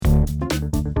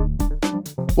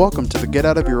Welcome to the Get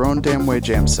Out of Your Own Damn Way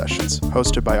Jam Sessions,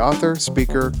 hosted by author,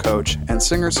 speaker, coach, and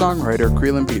singer-songwriter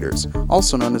Creelan Peters,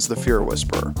 also known as the Fear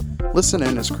Whisperer. Listen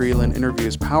in as Creelan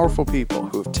interviews powerful people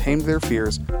who have tamed their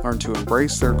fears, learned to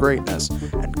embrace their greatness,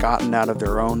 and gotten out of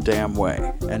their own damn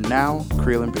way. And now,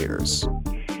 Creelan Peters.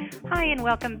 Hi, and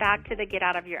welcome back to the Get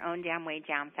Out of Your Own Damn Way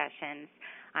Jam Sessions.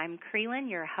 I'm Creelan,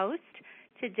 your host.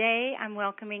 Today, I'm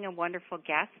welcoming a wonderful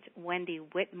guest, Wendy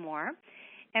Whitmore.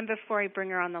 And before I bring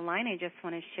her on the line, I just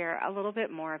want to share a little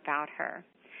bit more about her.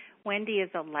 Wendy is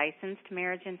a licensed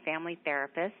marriage and family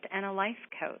therapist and a life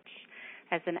coach.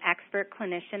 As an expert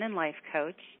clinician and life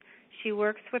coach, she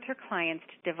works with her clients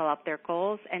to develop their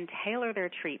goals and tailor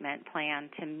their treatment plan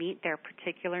to meet their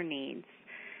particular needs.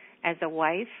 As a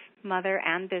wife, mother,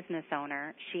 and business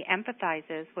owner, she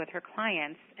empathizes with her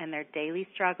clients and their daily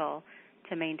struggle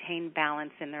to maintain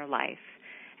balance in their life,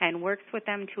 and works with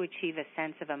them to achieve a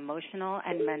sense of emotional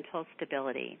and mental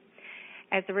stability.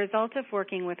 As a result of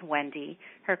working with Wendy,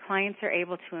 her clients are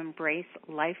able to embrace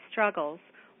life struggles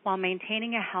while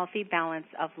maintaining a healthy balance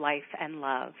of life and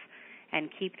love, and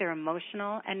keep their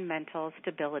emotional and mental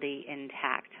stability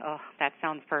intact. Oh, that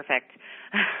sounds perfect.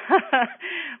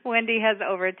 Wendy has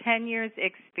over 10 years'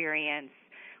 experience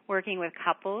working with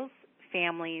couples,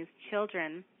 families,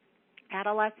 children,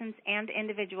 adolescents, and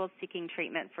individuals seeking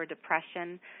treatment for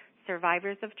depression,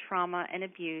 survivors of trauma and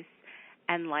abuse,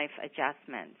 and life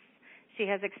adjustments. She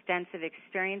has extensive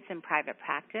experience in private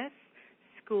practice,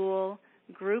 school,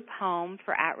 group home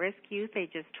for at-risk youth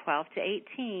ages 12 to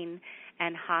 18,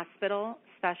 and hospital,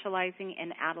 specializing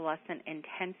in adolescent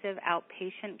intensive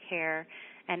outpatient care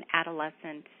and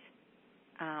adolescent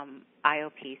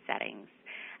IOP settings.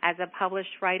 As a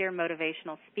published writer,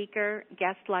 motivational speaker,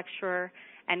 guest lecturer,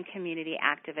 and community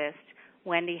activist,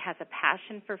 Wendy has a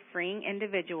passion for freeing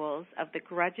individuals of the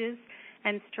grudges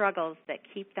and struggles that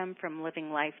keep them from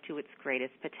living life to its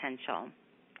greatest potential.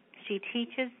 She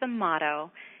teaches the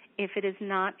motto, if it is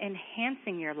not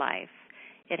enhancing your life,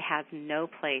 it has no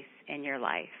place in your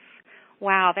life.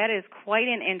 Wow, that is quite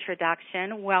an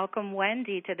introduction. Welcome,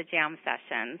 Wendy, to the Jam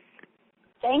Sessions.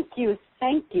 Thank you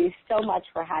so much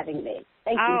for having me.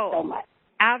 Thank you so much.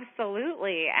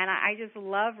 Absolutely. And I just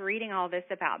love reading all this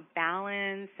about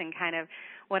balance and kind of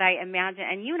what I imagine.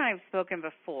 And you and I have spoken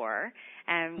before,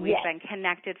 and we've been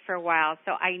connected for a while.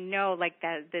 So I know like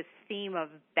this theme of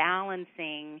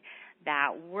balancing that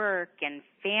work and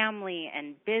family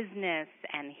and business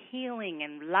and healing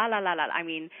and la, la, la, la. I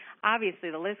mean,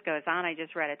 obviously the list goes on. I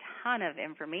just read a ton of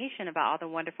information about all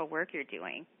the wonderful work you're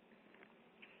doing.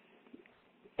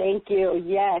 Thank you.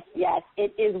 Yes.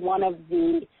 It is one of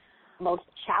the most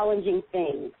challenging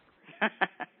things.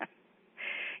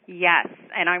 Yes,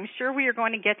 and I'm sure we are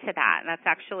going to get to that, and that's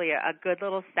actually a good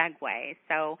little segue.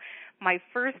 So my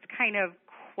first kind of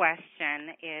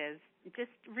question is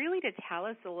just really to tell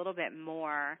us a little bit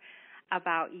more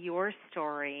about your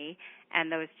story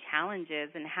and those challenges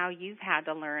and how you've had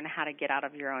to learn how to get out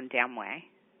of your own damn way.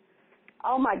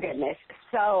 Oh, my goodness.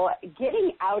 So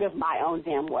getting out of my own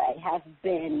damn way has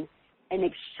been an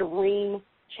extreme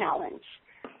challenge.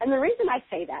 And the reason I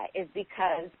say that is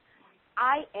because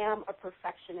I am a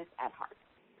perfectionist at heart.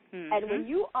 Mm-hmm. And when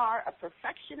you are a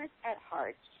perfectionist at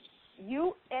heart,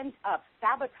 you end up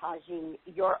sabotaging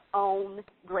your own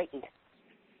greatness.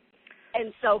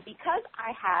 And so because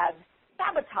I have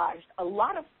sabotaged a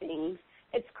lot of things,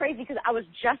 it's crazy because I was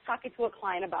just talking to a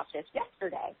client about this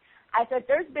yesterday. I said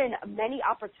there's been many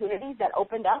opportunities that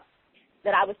opened up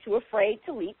that I was too afraid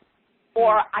to leap,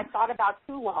 or I thought about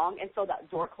too long, and so that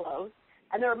door closed.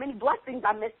 And there are many blessings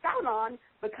I missed out on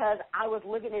because I was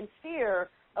living in fear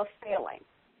of failing.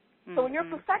 Mm-hmm. So when you're a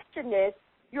perfectionist,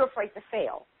 you're afraid to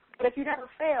fail. But if you never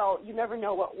fail, you never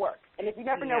know what works. And if you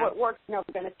never know what works, you're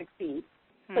never going to succeed.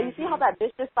 So you see how that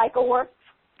vicious cycle works?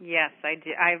 Yes, I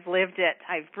do. I've lived it.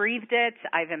 I've breathed it.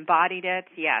 I've embodied it.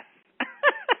 Yes.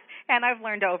 And I've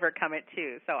learned to overcome it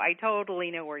too. So I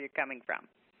totally know where you're coming from.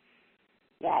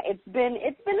 Yeah, it's been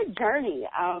a journey.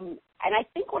 And I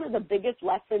think one of the biggest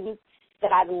lessons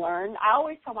that I've learned, I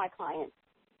always tell my clients,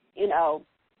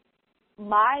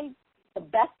 the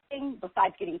best thing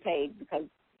besides getting paid, because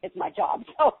it's my job,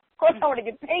 so of course I want to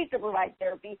get paid to provide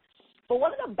therapy, but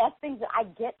one of the best things that I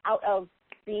get out of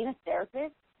being a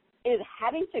therapist is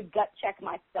having to gut check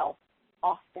myself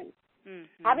often,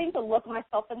 having to look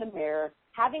myself in the mirror,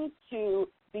 having to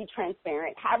be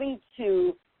transparent, having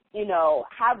to,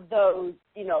 have those,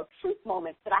 truth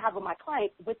moments that I have with my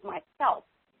clients with myself.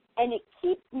 And it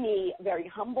keeps me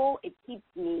very humble. It keeps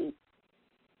me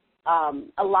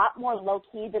a lot more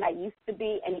low-key than I used to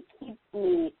be, and it keeps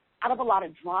me out of a lot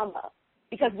of drama.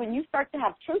 Because when you start to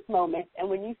have truth moments and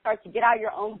when you start to get out of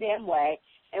your own damn way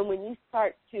and when you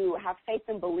start to have faith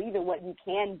and believe in what you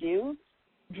can do,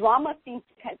 drama seems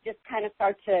to just kind of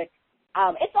start to,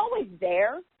 it's always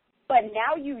there, but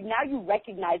now you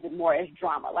recognize it more as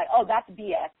drama. Like, oh, that's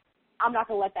BS. I'm not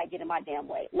going to let that get in my damn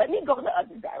way. Let me go the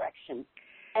other direction.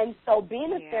 And so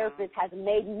being a therapist has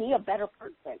made me a better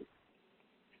person.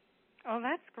 Oh,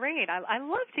 that's great. I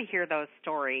love to hear those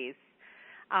stories.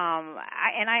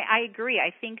 I agree.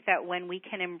 I think that when we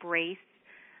can embrace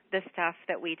the stuff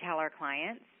that we tell our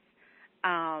clients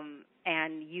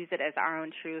and use it as our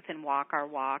own truth and walk our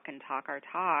walk and talk our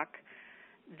talk,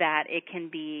 that it can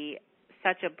be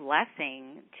such a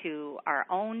blessing to our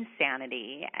own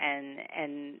sanity,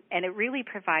 and it really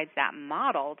provides that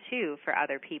model too for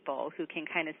other people who can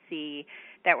kind of see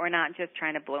that we're not just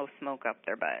trying to blow smoke up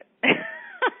their butt.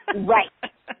 Right.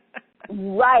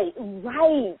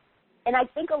 And I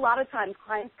think a lot of times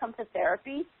clients come to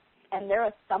therapy and their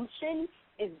assumption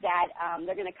is that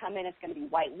they're going to come in, it's going to be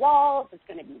white walls, it's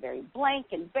going to be very blank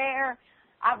and bare.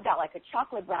 I've got like a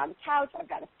chocolate brown couch, I've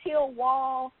got a teal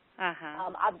wall.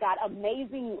 I've got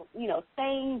amazing,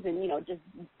 sayings and, just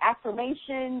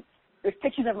affirmations. There's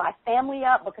pictures of my family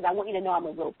up because I want you to know I'm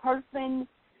a real person.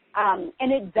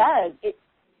 And it does.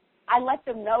 I let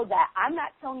them know that I'm not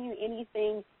telling you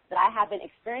anything that I haven't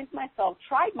experienced myself,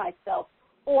 tried myself,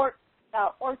 or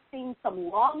seen some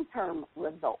long-term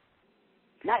results.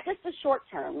 Not just the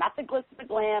short-term, not the glitz and the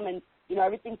glam and,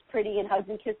 everything's pretty and hugs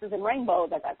and kisses and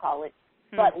rainbows, as I call it,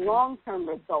 but long-term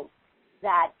results.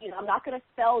 That, I'm not going to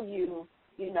sell you,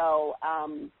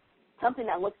 something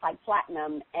that looks like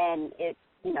platinum and it's,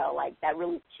 like that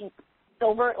really cheap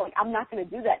silver. Like, I'm not going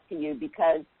to do that to you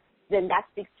because then that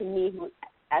speaks to me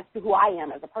as to who I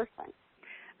am as a person.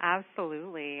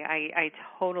 Absolutely. I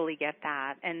totally get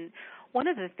that. And one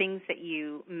of the things that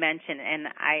you mentioned, and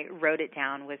I wrote it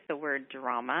down, was the word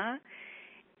drama.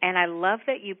 And I love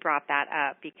that you brought that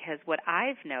up because what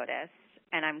I've noticed,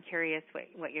 and I'm curious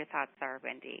what your thoughts are,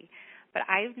 Wendy, but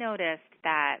I've noticed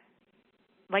that,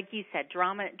 like you said,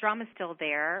 drama's still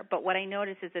there, but what I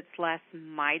notice is it's less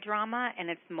my drama and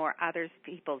it's more other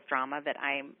people's drama that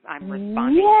I'm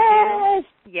responding to.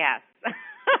 Yes.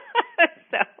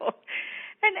 So,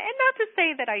 and not to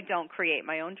say that I don't create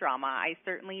my own drama. I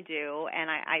certainly do, and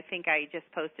I think I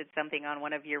just posted something on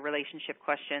one of your relationship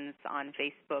questions on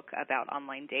Facebook about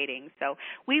online dating. So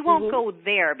we won't go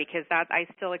there because I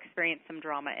still experience some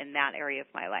drama in that area of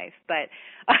my life. But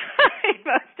in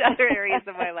most other areas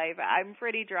of my life, I'm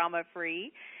pretty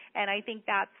drama-free, and I think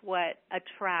that's what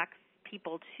attracts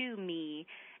people to me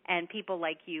and people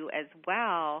like you as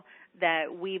well, that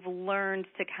we've learned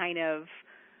to kind of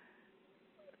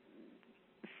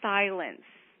silence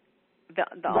the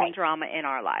own drama in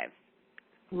our lives.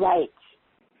 Right.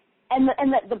 And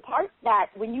the part that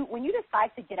when you decide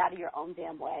to get out of your own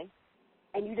damn way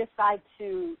and you decide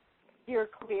to steer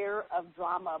clear of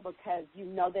drama because you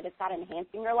know that it's not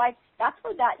enhancing your life, that's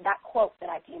where that quote that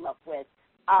I came up with.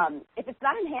 If it's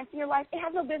not enhancing your life, it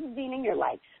has no business being in your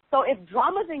life. So if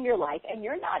drama's in your life and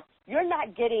you're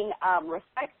not getting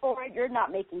respect for it, you're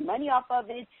not making money off of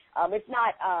it, it's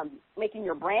not making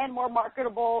your brand more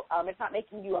marketable, it's not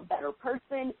making you a better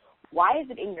person, why is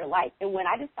it in your life? And when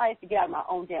I decided to get out of my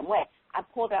own damn way, I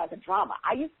pulled out the drama.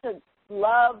 I used to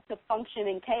love to function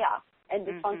in chaos and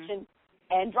dysfunction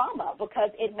and drama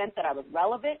because it meant that I was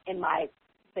relevant in my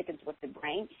sick and twisted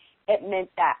brain. It meant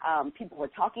that people were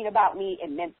talking about me. It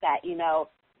meant that,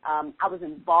 I was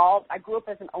involved. I grew up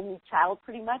as an only child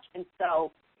pretty much, and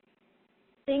so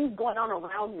things going on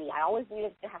around me, I always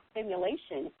needed to have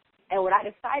stimulation. And when I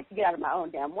decided to get out of my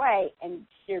own damn way and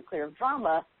steer clear of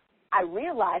drama, I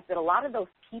realized that a lot of those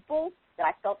people that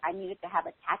I felt I needed to have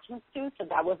attachments to so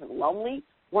that I wasn't lonely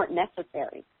weren't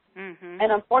necessary.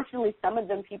 And unfortunately, some of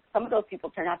those people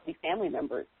turned out to be family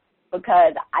members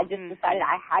because I just decided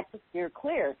I had to steer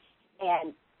clear.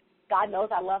 And God knows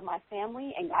I love my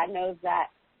family, and God knows that,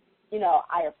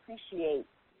 I appreciate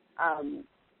I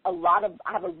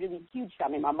have a really huge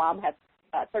family. My mom has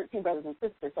 13 brothers and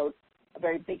sisters, so it's a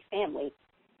very big family.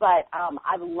 But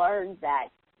I've learned that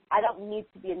I don't need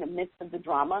to be in the midst of the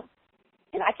drama,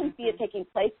 and I can see it taking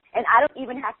place. And I don't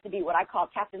even have to be what I call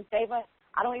Captain Sava.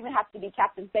 I don't even have to be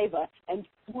Captain Sava and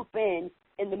swoop in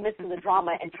the midst of the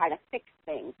drama and try to fix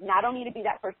things. And I don't need to be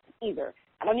that person either.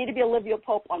 I don't need to be Olivia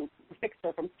Pope on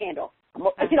Fixer from Scandal. I'm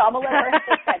going to let her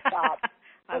fix that job.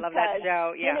 I love that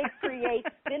show, yeah.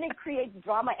 Then it creates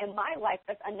drama in my life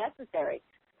that's unnecessary.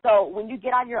 So when you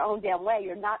get out of your own damn way,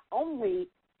 you're not only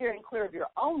steering clear of your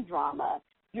own drama,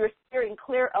 you're steering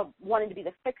clear of wanting to be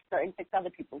the fixer and fix other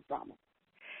people's drama.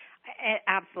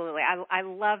 Absolutely. I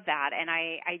love that. And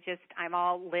I'm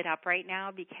all lit up right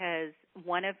now because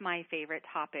one of my favorite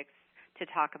topics to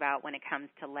talk about when it comes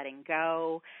to letting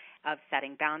go, of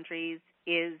setting boundaries,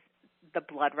 is the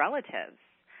blood relatives.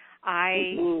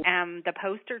 I am the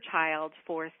poster child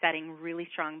for setting really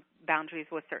strong boundaries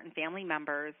with certain family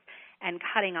members and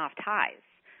cutting off ties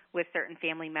with certain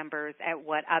family members at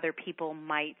what other people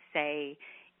might say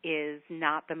is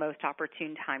not the most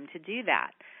opportune time to do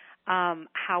that.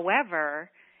 However,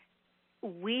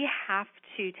 we have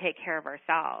to take care of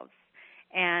ourselves.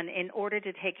 And in order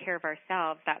to take care of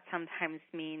ourselves, that sometimes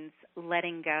means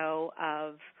letting go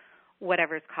of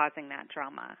whatever's causing that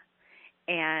drama.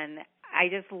 And I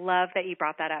just love that you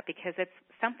brought that up, because it's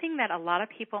something that a lot of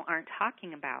people aren't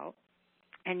talking about,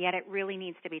 and yet it really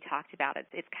needs to be talked about.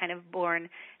 It's kind of born,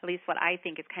 at least what I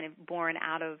think is kind of born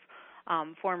out of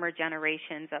former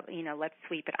generations of, let's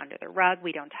sweep it under the rug.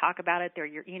 We don't talk about it. They're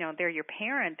your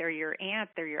parent, they're your aunt,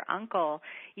 they're your uncle.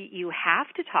 You have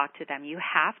to talk to them. You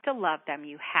have to love them.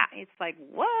 It's like,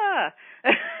 whoa,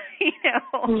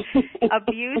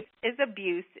 abuse is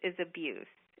abuse is abuse.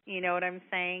 You know what I'm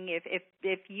saying?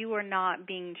 If you are not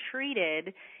being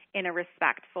treated in a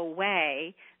respectful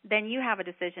way, then you have a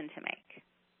decision to make.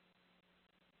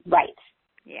 Right.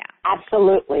 Yeah.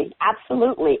 Absolutely.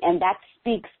 Absolutely. And that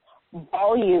speaks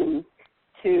volumes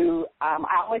to, I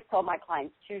always tell my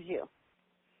clients, choose you.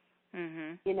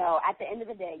 Mm-hmm. At the end of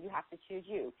the day, you have to choose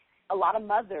you. A lot of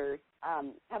mothers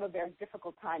have a very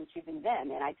difficult time choosing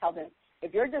them. And I tell them,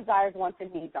 if your desires, wants,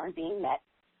 and needs aren't being met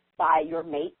by your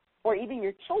mate or even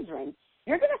your children,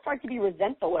 you're going to start to be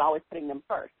resentful with always putting them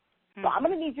first. Mm-hmm. So I'm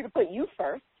going to need you to put you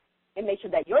first and make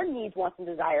sure that your needs, wants, and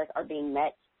desires are being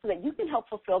met so that you can help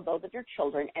fulfill those of your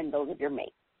children and those of your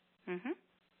mate. Mm-hmm.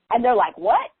 And they're like,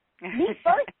 what? Me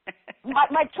first?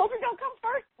 My children don't come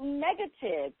first?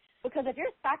 Negative. Because if you're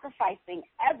sacrificing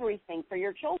everything for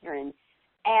your children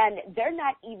and they're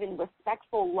not even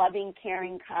respectful, loving,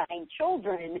 caring, kind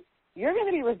children, you're going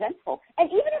to be resentful. And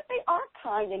even if they are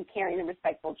kind and caring and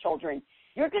respectful children,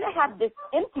 you're going to have this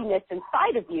emptiness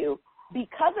inside of you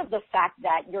because of the fact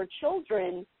that your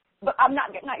children, but I'm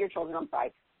not your children, I'm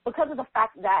sorry, because of the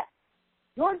fact that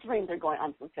your dreams are going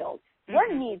unfulfilled.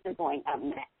 Your needs are going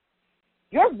unmet.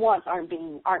 Your wants aren't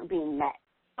being met.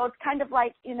 So it's kind of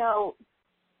like, in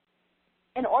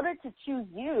order to choose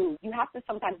you, you have to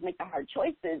sometimes make the hard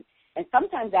choices. And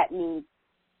sometimes that means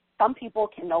some people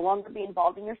can no longer be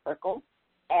involved in your circle.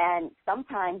 And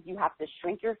sometimes you have to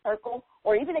shrink your circle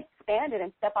or even expand it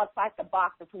and step outside the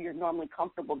box of who you're normally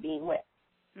comfortable being with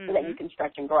so that you can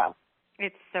stretch and grow.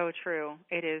 It's so true.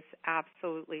 It is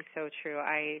absolutely so true.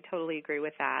 I totally agree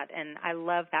with that. And I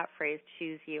love that phrase,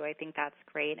 choose you. I think that's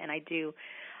great. And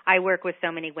I work with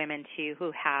so many women, too,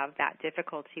 who have that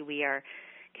difficulty. We are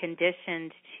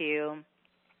conditioned to,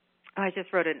 I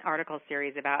just wrote an article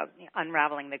series about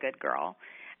unraveling the good girl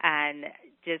and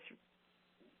just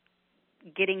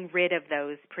getting rid of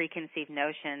those preconceived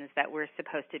notions that we're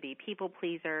supposed to be people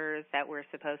pleasers, that we're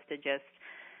supposed to just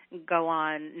go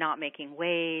on not making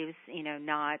waves,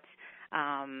 not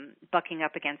bucking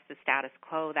up against the status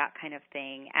quo, that kind of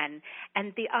thing.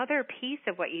 And the other piece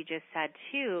of what you just said,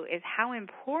 too, is how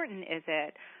important is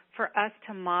it for us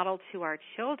to model to our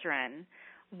children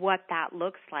what that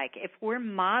looks like. If we're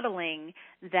modeling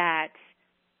that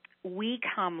we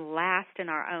come last in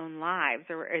our own lives,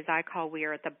 or as I call, we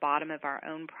are at the bottom of our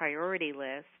own priority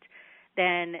list,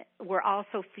 then we're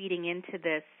also feeding into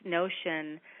this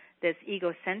notion, this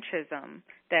egocentrism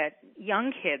that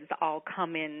young kids all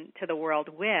come into the world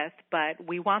with, but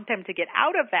we want them to get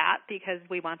out of that because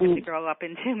we want them to grow up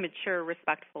into mature,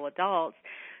 respectful adults.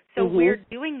 So we're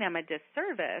doing them a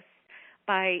disservice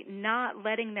by not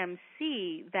letting them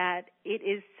see that it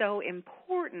is so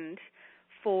important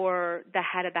for the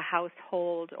head of the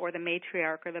household or the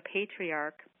matriarch or the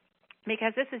patriarch,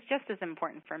 because this is just as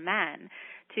important for men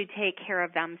to take care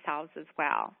of themselves as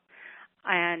well.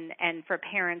 And for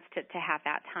parents to have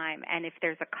that time. And if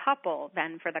there's a couple,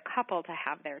 then for the couple to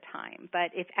have their time. But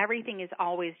if everything is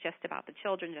always just about the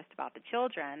children,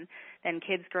 then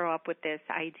kids grow up with this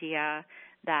idea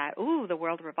that, the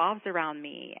world revolves around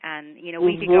me. And,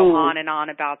 we could go on and on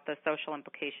about the social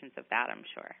implications of that, I'm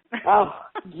sure. Oh,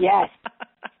 yes.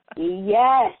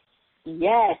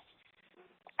 Yes.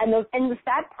 And the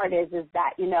sad part is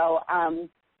that,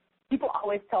 people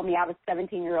always tell me I have a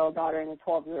 17-year-old daughter and a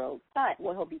 12-year-old son.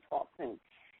 Well, he'll be 12 soon.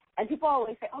 And people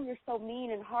always say, you're so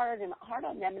mean and hard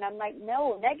on them. And I'm like,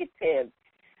 no, negative.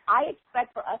 I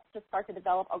expect for us to start to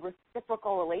develop a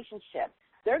reciprocal relationship.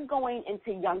 They're going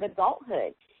into young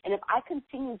adulthood. And if I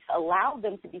continue to allow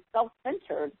them to be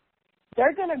self-centered,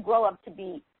 they're going to grow up to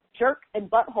be jerks and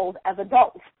buttholes as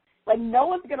adults. Like, no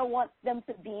one's going to want them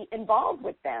to be involved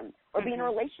with them or be in a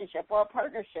relationship or a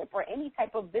partnership or any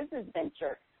type of business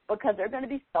venture, because they're going to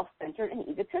be self-centered and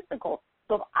egotistical.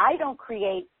 So if I don't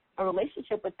create a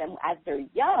relationship with them as they're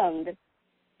young,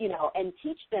 you know, and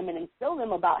teach them and instill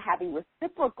them about having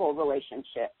reciprocal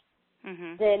relationships,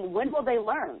 then when will they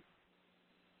learn?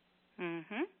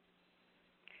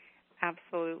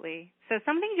 Absolutely. So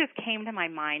something just came to my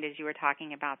mind as you were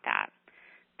talking about that,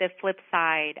 the flip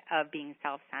side of being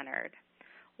self-centered.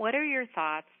 What are your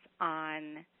thoughts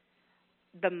on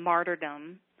the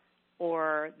martyrdom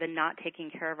or the not taking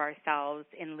care of ourselves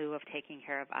in lieu of taking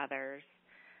care of others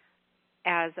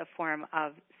as a form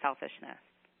of selfishness?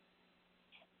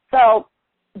 So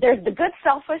there's the good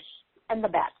selfish and the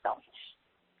bad selfish.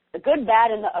 The good,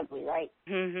 bad, and the ugly, right?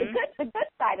 The good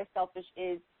side of selfish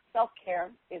is self-care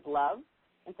is love,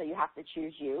 and so you have to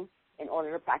choose you in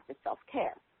order to practice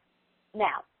self-care.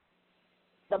 Now,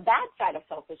 the bad side of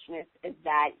selfishness is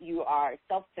that you are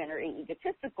self-centered and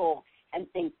egotistical and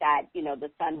think that, you know, the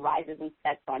sun rises and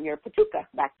sets on your patuka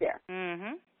back there.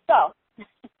 So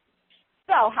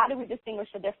how do we distinguish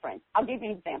the difference? I'll give you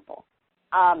an example.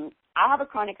 I have a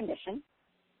chronic condition,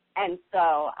 and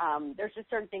so there's just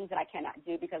certain things that I cannot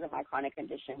do because of my chronic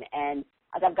condition. And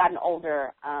as I've gotten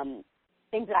older,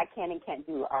 things that I can and can't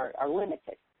do are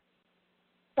limited.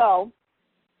 So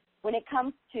when it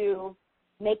comes to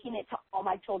making it to all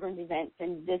my children's events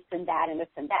and this and that and this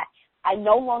and that, I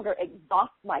no longer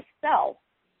exhaust myself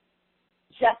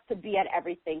just to be at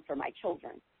everything for my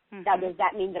children. Now, does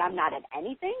that mean that I'm not at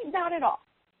anything? Not at all.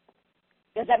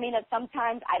 Does that mean that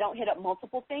sometimes I don't hit up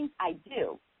multiple things? I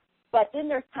do. But then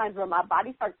there's times where my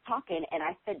body starts talking and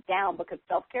I sit down because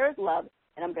self-care is love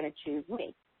and I'm going to choose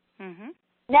me.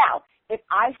 Now, if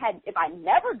I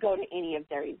never go to any of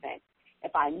their events,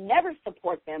 if I never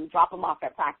support them, drop them off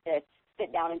at practice,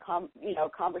 sit down and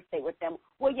conversate with them,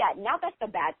 well, yeah, now that's the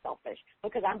bad selfish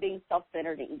because I'm being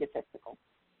self-centered and egotistical.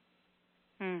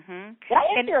 Did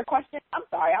I answer your question? I'm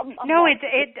sorry. No, it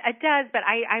does, but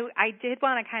I did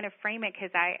want to kind of frame it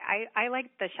because I like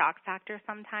the shock factor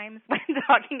sometimes when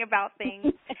talking about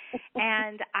things.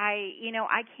 And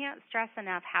I can't stress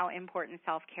enough how important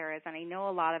self-care is. And I know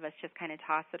a lot of us just kind of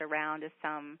toss it around as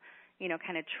some,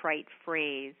 kind of trite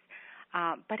phrase.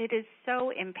 But it is so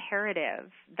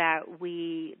imperative that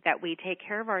we take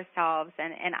care of ourselves.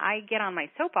 And I get on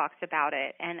my soapbox about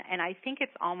it. And I think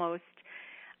it's almost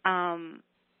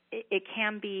it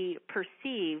can be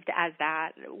perceived as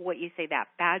that, what you say, that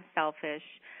bad selfish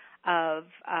of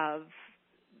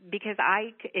because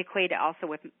I equate it also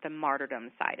with the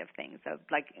martyrdom side of things, of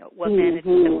like, well, then it's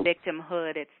the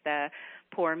victimhood, it's the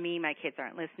poor me, my kids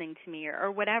aren't listening to me,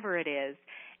 or whatever it is.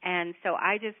 And so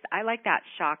I like that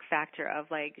shock factor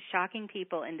of like shocking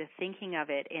people into thinking of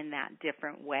it in that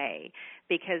different way,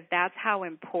 because that's how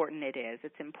important it is.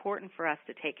 It's important for us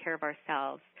to take care of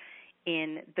ourselves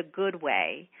in the good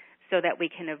way so that we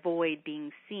can avoid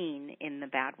being seen in the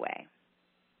bad way.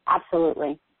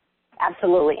 Absolutely.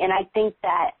 Absolutely. And I think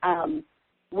that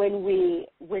when we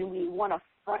want to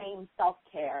frame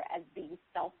self-care as being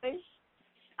selfish,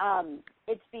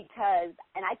 it's because,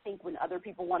 and I think when other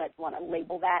people want to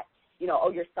label that,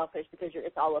 oh, you're selfish because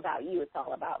it's all about you, it's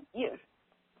all about you.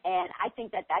 And I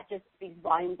think that just speaks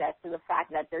volumes as to the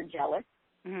fact that they're jealous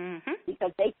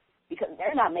because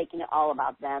they're not making it all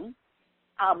about them.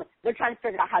 They're trying to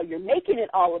figure out how you're making it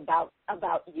all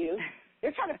about you.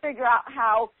 They're trying to figure out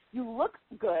how you look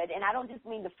good, and I don't just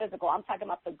mean the physical. I'm talking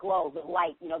about the glow, the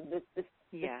light, this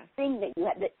thing that you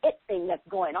have, the it thing that's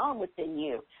going on within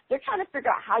you. They're trying to figure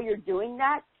out how you're doing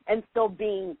that and still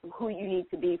being who you need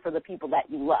to be for the people that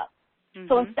you love.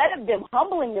 So instead of them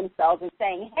humbling themselves and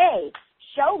saying, hey,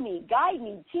 show me, guide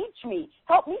me, teach me,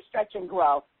 help me stretch and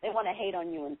grow, they want to hate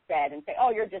on you instead and say,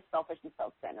 oh, you're just selfish and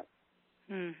self-centered.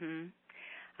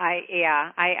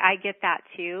 I get that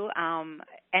too.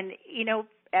 And,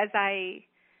 as I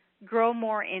grow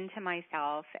more into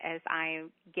myself, as I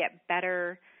get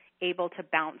better able to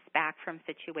bounce back from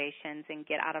situations and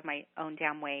get out of my own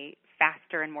damn way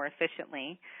faster and more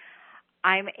efficiently,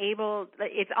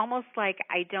 it's almost like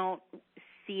I don't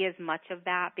see as much of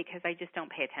that because I just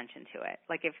don't pay attention to it.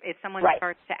 Like if someone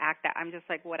starts to act that, I'm just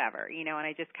like, whatever, and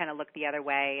I just kind of look the other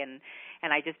way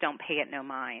and I just don't pay it no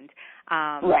mind.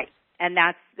 And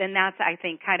that's I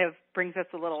think kind of brings us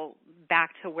a little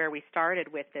back to where we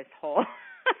started with this whole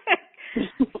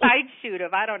side shoot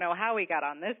of, I don't know how we got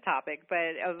on this topic,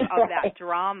 but of that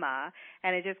drama,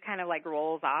 and it just kind of like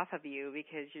rolls off of you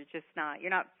because you're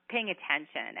not paying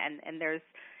attention, and there's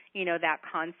that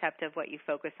concept of what you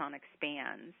focus on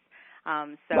expands.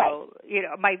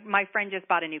 My friend just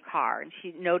bought a new car, and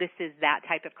she notices that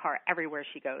type of car everywhere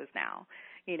she goes now.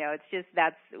 It's just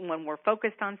that's when we're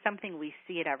focused on something, we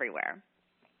see it everywhere.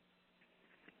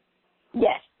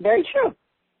 Yes, very true.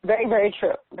 Very, very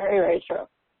true. Very, very true.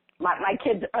 My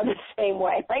kids are the same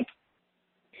way. Like,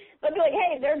 they'll be like,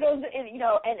 hey, there goes, you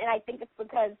know, and I think it's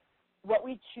because what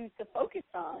we choose to focus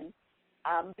on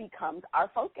becomes our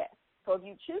focus. So if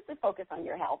you choose to focus on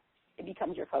your health, it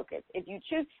becomes your focus. If you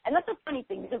choose, and that's a funny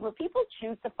thing, because when people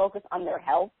choose to focus on their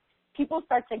health, people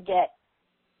start to get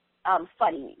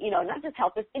funny, you know, not just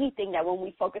health, it's anything that when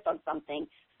we focus on something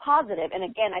positive, and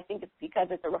again, I think it's because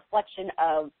it's a reflection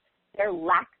of their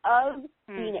lack of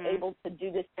being able to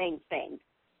do the same thing,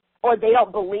 or they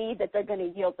don't believe that they're going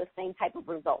to yield the same type of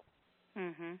results.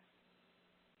 Mhm.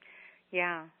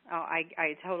 Yeah. Oh,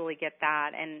 I totally get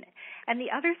that. And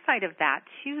the other side of that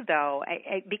too, though,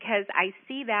 because I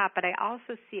see that, but I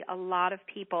also see a lot of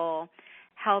people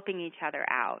helping each other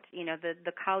out. You know,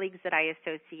 the colleagues that I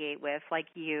associate with, like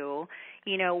you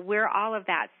know, we're all of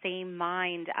that same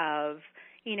mind of,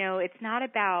 you know, it's not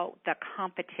about the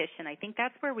competition. I think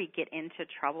that's where we get into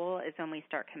trouble, is when we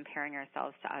start comparing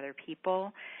ourselves to other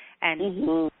people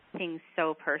and things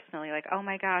so personally, like, oh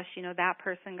my gosh, you know, that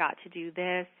person got to do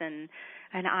this and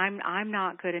I'm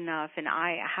not good enough, and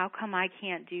how come I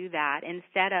can't do that?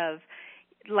 Instead of,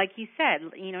 like you said,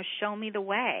 you know, show me the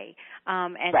way,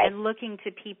 and looking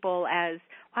to people as,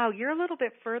 wow, you're a little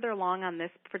bit further along on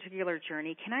this particular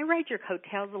journey. Can I ride your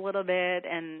coattails a little bit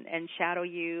and shadow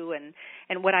you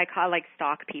and what I call like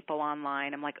stalk people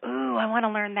online? I'm like, ooh, I want to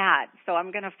learn that, so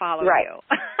I'm going to follow you.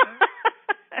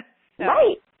 So,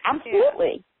 right.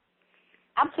 Absolutely. Yeah.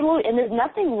 Absolutely. And there's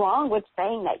nothing wrong with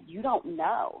saying that you don't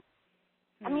know.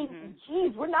 I mean,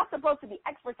 geez, we're not supposed to be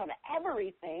experts on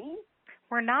everything.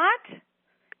 We're not?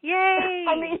 Yay!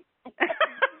 I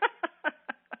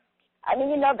mean,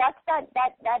 you know, that's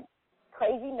that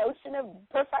crazy notion of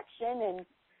perfection and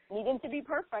needing to be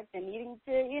perfect and needing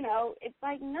to, you know, it's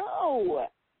like, no.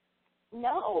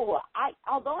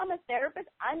 Although I'm a therapist,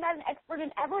 I'm not an expert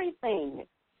in everything.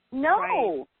 No.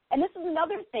 Right. And this is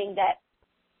another thing that,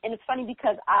 and it's funny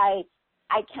because I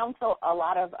counsel a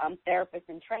lot of therapists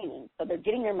in training. So they're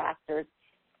getting their master's,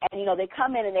 and, you know, they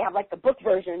come in and they have like the book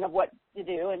version of what to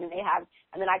do, and then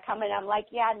I come in and I'm like,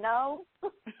 yeah, no,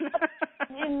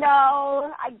 you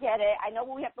know, I get it. I know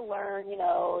what we have to learn, you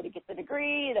know, to get the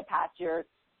degree, to pass your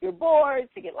boards,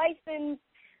 to get licensed,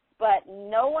 but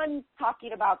no one's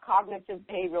talking about cognitive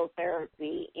behavioral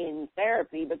therapy in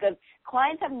therapy because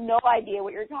clients have no idea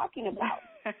what you're talking about.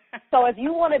 So if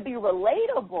you want to be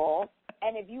relatable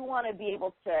and if you want to be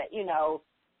able to, you know,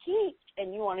 teach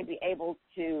and you want to be able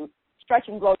to stretch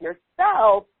and grow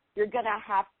yourself, you're going to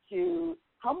have to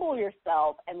humble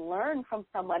yourself and learn from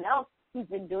someone else who's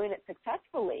been doing it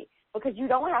successfully, because you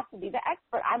don't have to be the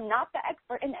expert. I'm not the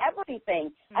expert in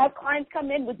everything. I have clients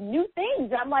come in with new things,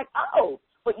 and I'm like, oh,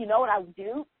 but you know what I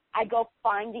do? I go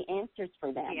find the answers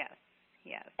for them.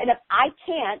 Yes. And if I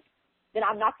can't, then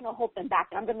I'm not going to hold them back,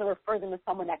 and I'm going to refer them to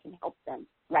someone that can help them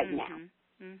right now.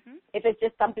 If it's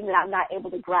just something that I'm not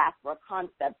able to grasp or a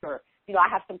concept, or, you know, I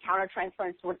have some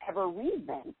countertransference for whatever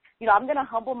reason, you know, I'm going to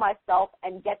humble myself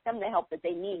and get them the help that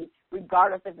they need,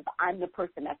 regardless of if I'm the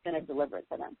person that's going to deliver it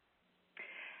to them.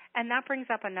 And that brings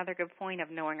up another good point of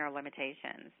knowing our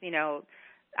limitations. You know,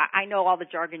 I know all the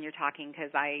jargon you're talking because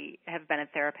I have been a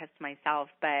therapist myself,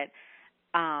 but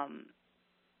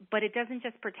it doesn't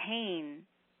just pertain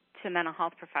to mental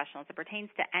health professionals. It pertains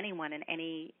to anyone in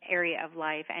any area of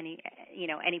life, any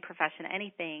profession,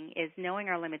 anything, is knowing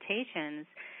our limitations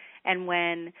and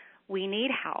when we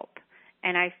need help.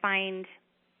 And I find,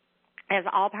 as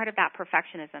all part of that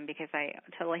perfectionism, because I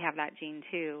totally have that gene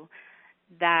too,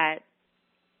 that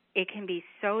it can be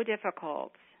so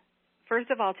difficult, first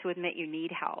of all, to admit you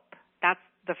need help. That's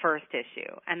the first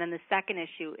issue. And then the second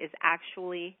issue is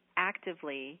actually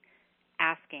actively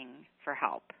asking for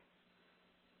help.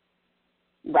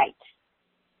 Right.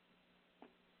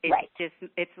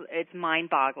 It's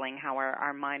mind-boggling how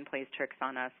our mind plays tricks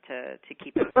on us to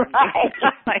keep us from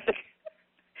like,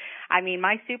 I mean,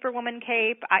 my Superwoman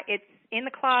cape, it's in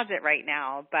the closet right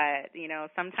now, but, you know,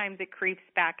 sometimes it creeps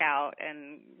back out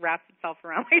and wraps itself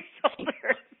around my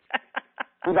shoulders.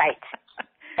 Right.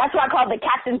 That's what I call the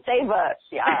Captain Save-A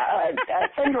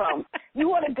syndrome. You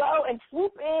want to go and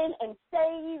swoop in and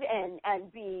save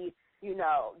and be, you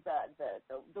know,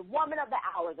 the woman of the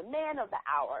hour, the man of the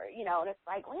hour, you know, and it's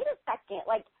like, wait a second,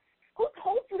 like, who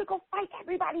told you to go fight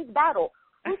everybody's battle?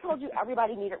 Who told you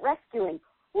everybody needed rescuing?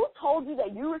 Who told you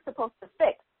that you were supposed to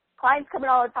fix? Clients come in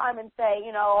all the time and say,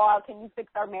 you know, oh, can you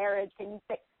fix our marriage? Can you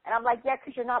fix? And I'm like, yeah,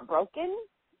 because you're not broken.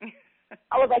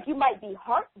 I was like, you might be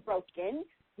heartbroken,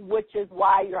 which is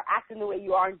why you're acting the way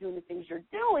you are and doing the things you're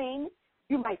doing.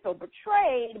 You might feel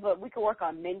betrayed, but we can work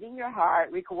on mending your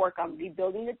heart. We can work on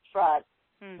rebuilding the trust.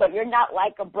 but you're not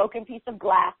like a broken piece of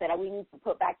glass that we need to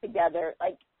put back together.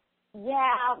 Like,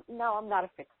 yeah, no, I'm not a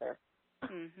fixer.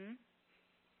 Mm-hmm.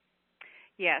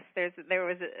 Yes, there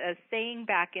was a saying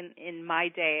back in my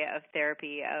day of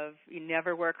therapy of you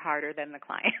never work harder than the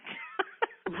client.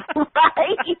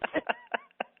 Right.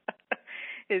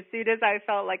 As soon as I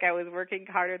felt like I was working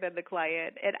harder than the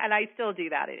client, and I still do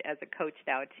that as a coach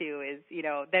now too, is,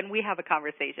 then we have a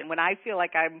conversation. When I feel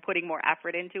like I'm putting more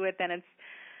effort into it, then it's,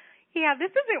 yeah,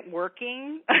 this isn't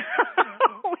working.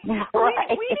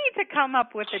 we need to come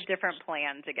up with a different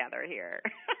plan together here.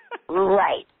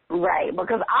 Right.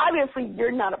 Because obviously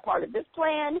you're not a part of this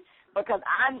plan, because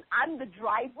I'm the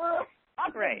driver,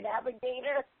 I'm the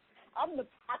navigator, I'm the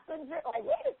passenger. Like,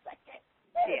 wait a second.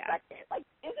 Like,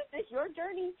 isn't this your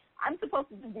journey? I'm supposed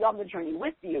to be on the journey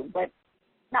with you, but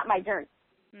not my journey.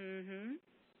 Mhm.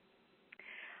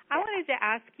 I wanted to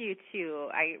ask you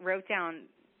too. I wrote down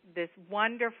this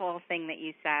wonderful thing that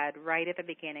you said right at the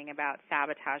beginning about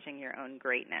sabotaging your own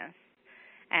greatness.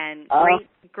 And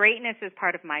greatness is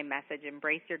part of my message.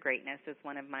 Embrace your greatness is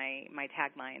one of my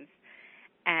taglines.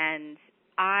 And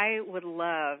I would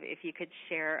love if you could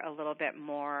share a little bit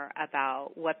more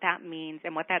about what that means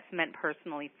and what that's meant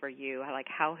personally for you. Like,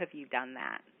 how have you done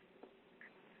that?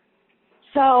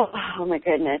 So, oh my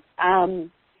goodness.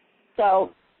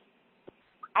 So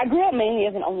I grew up mainly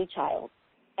as an only child.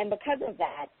 And because of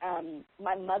that,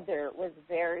 my mother was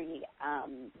very,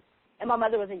 and my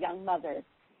mother was a young mother,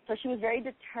 so she was very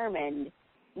determined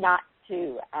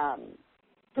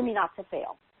for me not to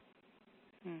fail.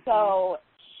 Mm-hmm. So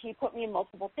she put me in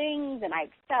multiple things, and I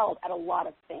excelled at a lot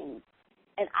of things.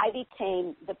 And I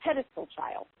became the pedestal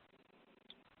child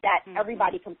that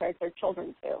everybody compares their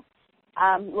children to.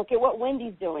 Look at what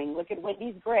Wendy's doing. Look at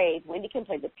Wendy's grades. Wendy can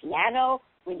play the piano.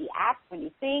 Wendy acts.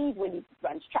 Wendy sings. Wendy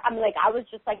runs track. I mean, like, I was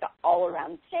just like an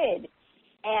all-around kid.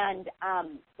 And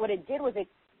what it did was it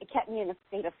kept me in a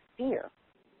state of fear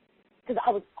because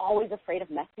I was always afraid of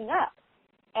messing up.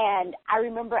 And I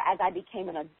remember as I became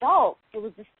an adult, it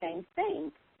was the same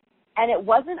thing. And it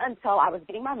wasn't until I was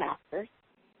getting my master's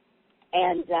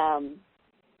and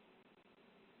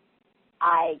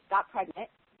I got pregnant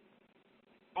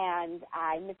and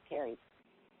I miscarried.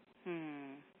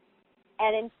 And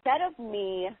instead of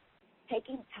me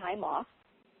taking time off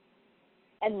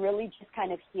and really just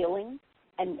kind of healing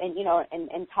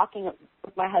and talking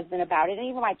with my husband about it and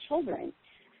even my children,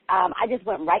 I just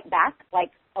went right back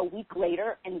like a week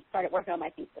later and started working on my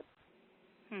thesis.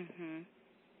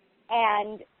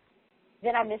 And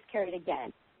then I miscarried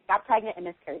again, got pregnant and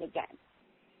miscarried again.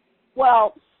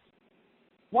 Well,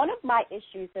 one of my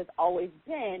issues has always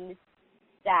been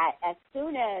that as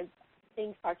soon as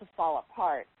things start to fall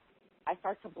apart, I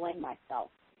start to blame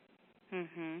myself.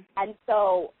 And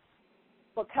so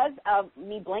because of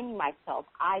me blaming myself,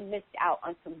 I missed out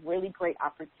on some really great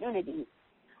opportunities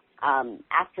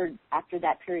after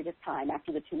that period of time,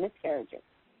 after the 2 miscarriages.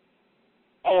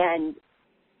 And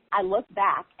I look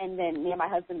back, and then me and my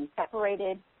husband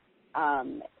separated. I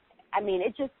mean,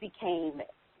 it just became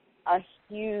a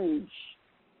huge,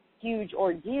 huge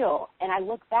ordeal. And I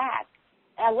look back,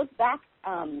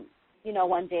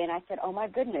 one day, and I said, oh, my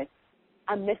goodness,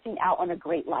 I'm missing out on a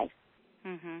great life.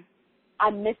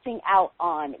 I'm missing out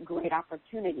on great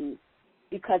opportunities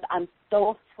because I'm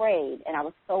so afraid, and I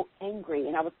was so angry,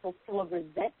 and I was so full of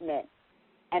resentment.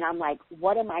 And I'm like,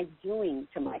 what am I doing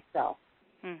to myself?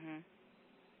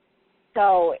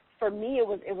 So for me,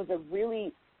 it was a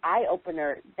really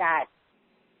eye-opener that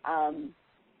I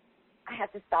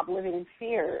had to stop living in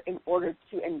fear in order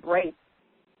to embrace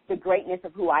the greatness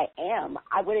of who I am.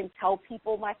 I wouldn't tell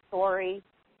people my story.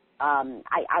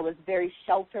 I was very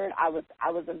sheltered. I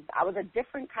was a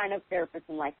different kind of therapist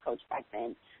and life coach back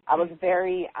then. I was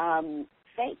very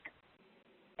fake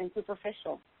and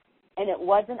superficial. And it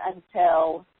wasn't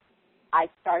until I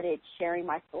started sharing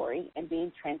my story and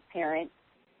being transparent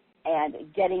and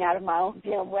getting out of my own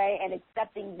damn way and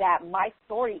accepting that my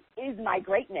story is my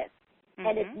greatness.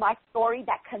 And it's my story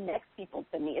that connects people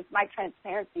to me. It's my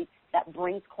transparency that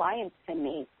brings clients to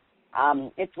me.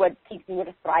 It's what keeps me with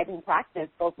a thriving practice,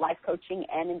 both life coaching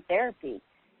and in therapy.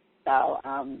 So,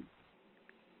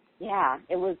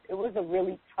 it was a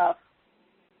really tough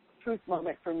truth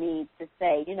moment for me to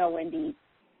say, Wendy,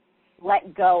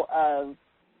 let go of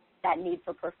that need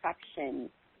for perfection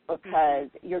because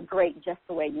you're great just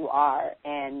the way you are,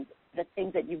 and the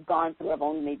things that you've gone through have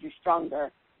only made you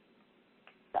stronger.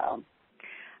 So,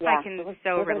 yeah, I can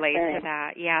relate to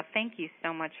that. Yeah, thank you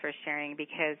so much for sharing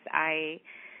because I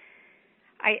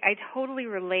totally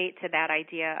relate to that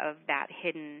idea of that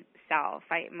hidden self.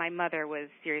 My mother was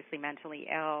seriously mentally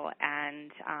ill,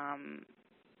 and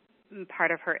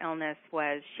part of her illness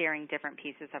was sharing different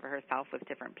pieces of herself with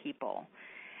different people.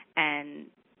 And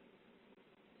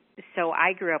so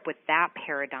I grew up with that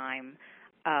paradigm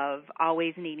of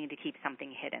always needing to keep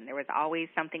something hidden. There was always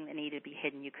something that needed to be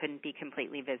hidden. You couldn't be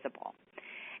completely visible.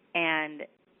 And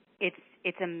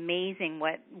it's amazing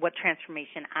what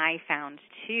transformation I found,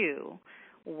 too,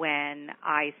 when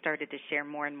I started to share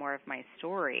more and more of my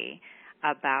story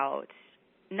about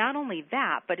not only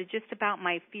that, but it's just about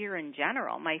my fear in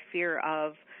general, my fear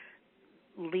of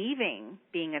leaving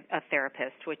being a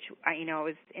therapist, which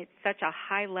it's such a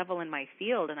high level in my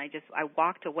field, and I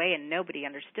walked away and nobody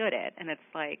understood it. And it's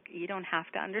like, you don't have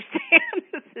to understand.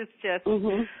 This is just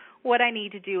what I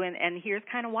need to do, and here's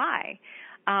kind of why.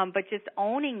 But just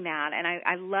owning that, and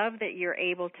I love that you're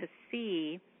able to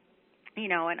see,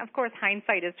 and of course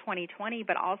hindsight is 20/20,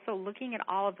 but also looking at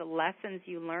all of the lessons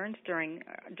you learned during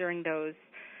those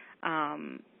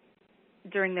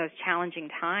challenging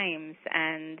times,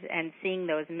 and seeing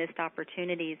those missed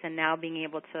opportunities, and now being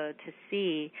able to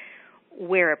see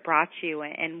where it brought you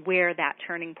and where that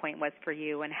turning point was for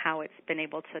you, and how it's been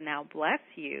able to now bless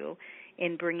you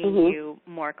in bringing you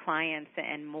more clients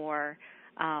and more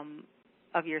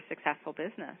of your successful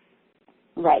business.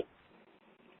 Right.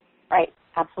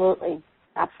 Absolutely.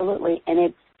 And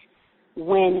it's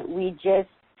when we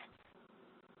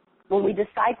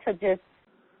decide to just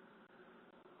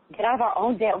get out of our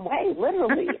own damn way,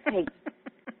 literally,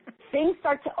 things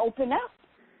start to open up,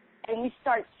 and we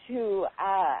start to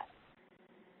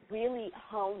really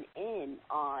hone in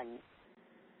on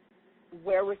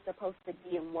where we're supposed to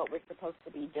be and what we're supposed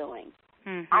to be doing.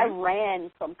 I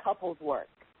ran from couples work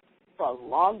for a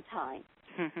long time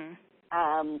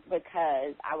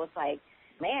because I was like,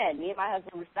 man, me and my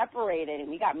husband were separated, and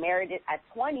we got married at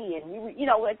 20, and we were,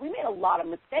 we made a lot of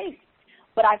mistakes.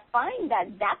 But I find that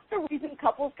that's the reason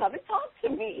couples come and talk to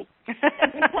me.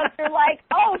 Because they're like,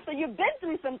 oh, so you've been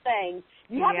through some things.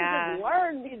 You haven't just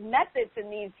learned these methods and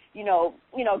these, go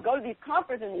to these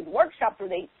conferences and these workshops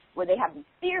where they have these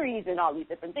theories and all these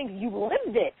different things. You've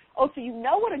lived it. Oh, so you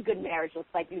know what a good marriage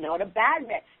looks like. You know what a bad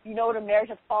marriage. You know what a marriage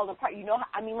has fallen apart.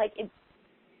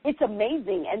 It's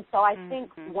amazing. And so I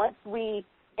think once we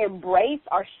embrace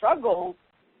our struggle,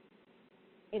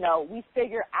 we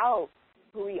figure out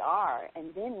who we are,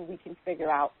 and then we can figure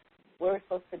out where we're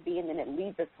supposed to be, and then it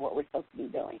leads us to what we're supposed to be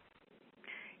doing.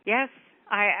 Yes,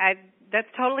 I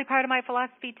that's totally part of my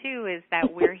philosophy too, is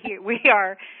that we're here,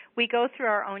 we go through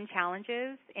our own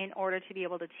challenges in order to be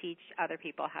able to teach other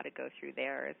people how to go through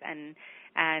theirs, and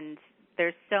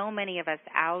there's so many of us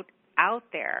out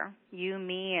there, you,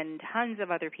 me, and tons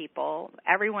of other people,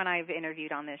 everyone I've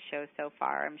interviewed on this show so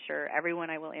far, I'm sure everyone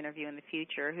I will interview in the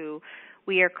future, who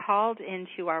we are called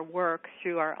into our work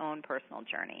through our own personal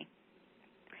journey.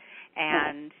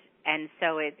 And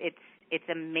so it's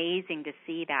amazing to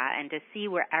see that, and to see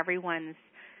where everyone's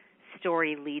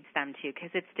story leads them to,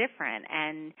 because it's different,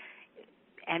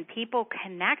 and people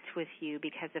connect with you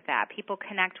because of that. People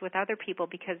connect with other people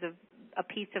because of a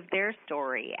piece of their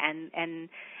story, and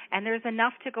there's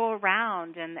enough to go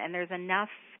around, and there's enough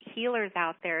healers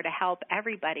out there to help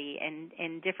everybody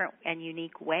in different and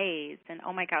unique ways. And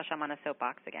oh my gosh, I'm on a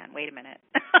soapbox again. Wait a minute.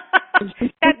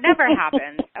 That never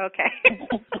happens. Okay.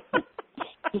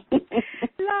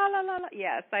 La la la la.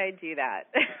 Yes, I do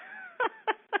that.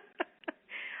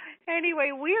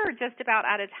 Anyway, we're just about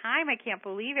out of time. I can't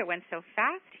believe it went so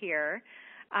fast here.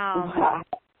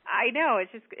 I know,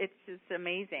 it's just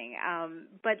amazing.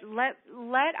 But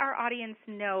let our audience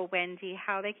know, Wendy,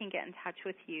 how they can get in touch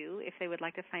with you if they would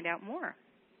like to find out more.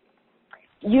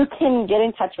 You can get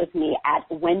in touch with me at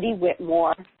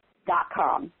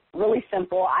wendywhitmore.com. Really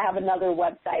simple. I have another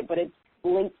website, but it's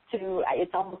linked to,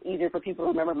 it's almost easier for people to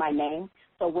remember my name.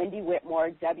 So Wendy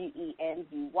Whitmore,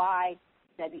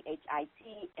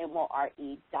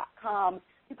 WendyWhitmore.com.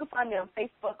 You can find me on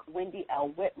Facebook, Wendy L.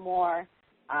 Whitmore.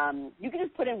 You can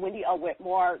just put in Wendy L.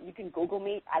 Whitmore. You can Google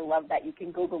me. I love that you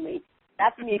can Google me.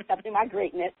 That's me accepting my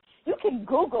greatness. You can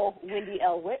Google Wendy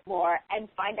L. Whitmore and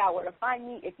find out where to find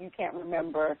me if you can't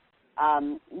remember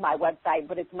my website,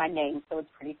 but it's my name, so it's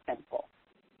pretty simple.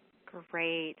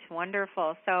 Great.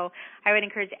 Wonderful. So I would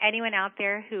encourage anyone out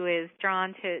there who is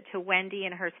drawn to Wendy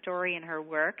and her story and her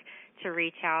work to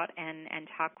reach out and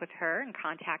talk with her and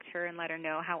contact her and let her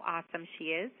know how awesome she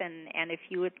is, and if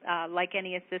you would like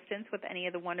any assistance with any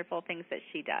of the wonderful things that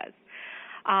she does.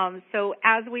 So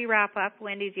as we wrap up,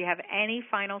 Wendy, do you have any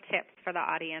final tips for the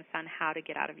audience on how to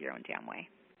get out of your own damn way?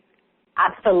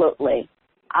 Absolutely.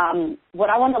 What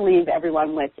I want to leave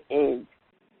everyone with is,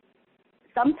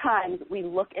 sometimes we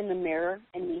look in the mirror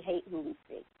and we hate who we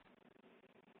see.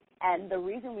 And the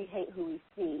reason we hate who we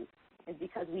see is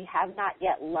because we have not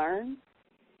yet learned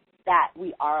that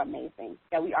we are amazing,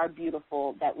 that we are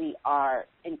beautiful, that we are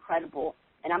incredible.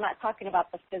 And I'm not talking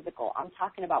about the physical. I'm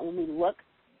talking about when we look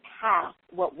past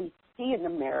what we see in the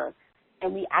mirror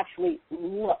and we actually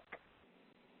look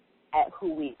at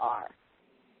who we are.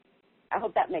 I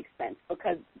hope that makes sense,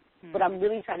 because what I'm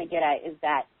really trying to get at is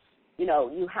that, you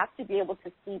know, you have to be able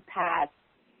to see past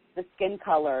the skin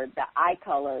color, the eye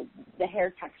color, the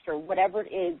hair texture, whatever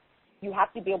it is. You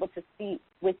have to be able to see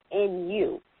within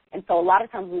you. And so a lot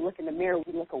of times we look in the mirror,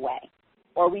 we look away,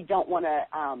 or we don't want to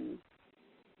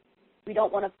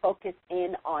focus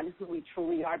in on who we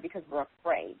truly are because we're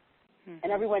afraid.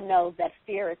 And everyone knows that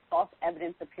fear is false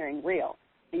evidence appearing real.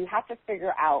 So you have to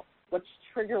figure out what's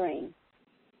triggering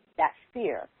that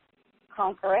fear,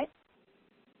 conquer it,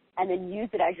 and then use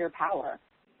it as your power,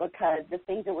 because the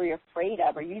things that we're afraid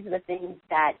of are usually the things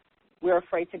that we're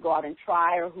afraid to go out and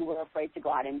try or who we're afraid to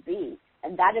go out and be.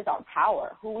 And that is our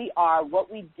power. Who we are, what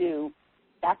we do,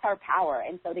 that's our power.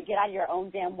 And so to get out of your own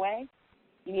damn way,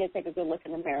 you need to take a good look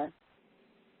in the mirror.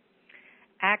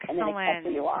 Excellent. And then accept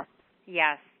who you are.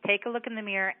 Yes. Take a look in the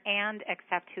mirror and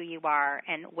accept who you are,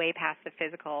 and way past the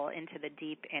physical into the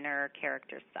deep inner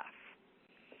character stuff.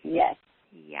 Yes.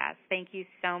 Yes. Thank you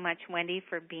so much, Wendy,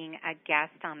 for being a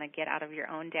guest on the Get Out of Your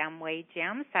Own Damn Way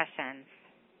Jam Sessions.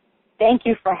 Thank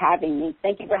you for having me.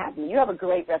 Thank you for having me. You have a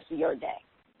great rest of your day.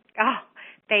 Oh,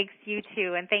 thanks, you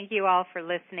too. And thank you all for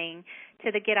listening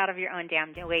to the Get Out of Your Own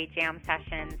Damn Way Jam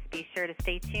Sessions. Be sure to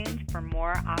stay tuned for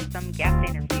more awesome guest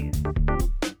interviews.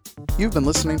 You've been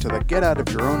listening to the Get Out of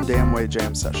Your Own Damn Way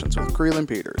Jam Sessions with Creelan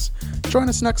Peters. Join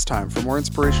us next time for more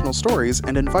inspirational stories,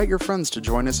 and invite your friends to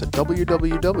join us at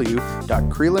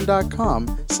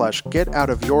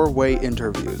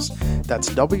www.creelan.com/getoutofyourwayinterviews. That's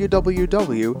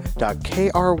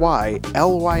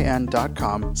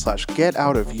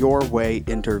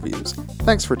www.krylyn.com/getoutofyourwayinterviews.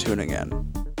 Thanks for tuning in.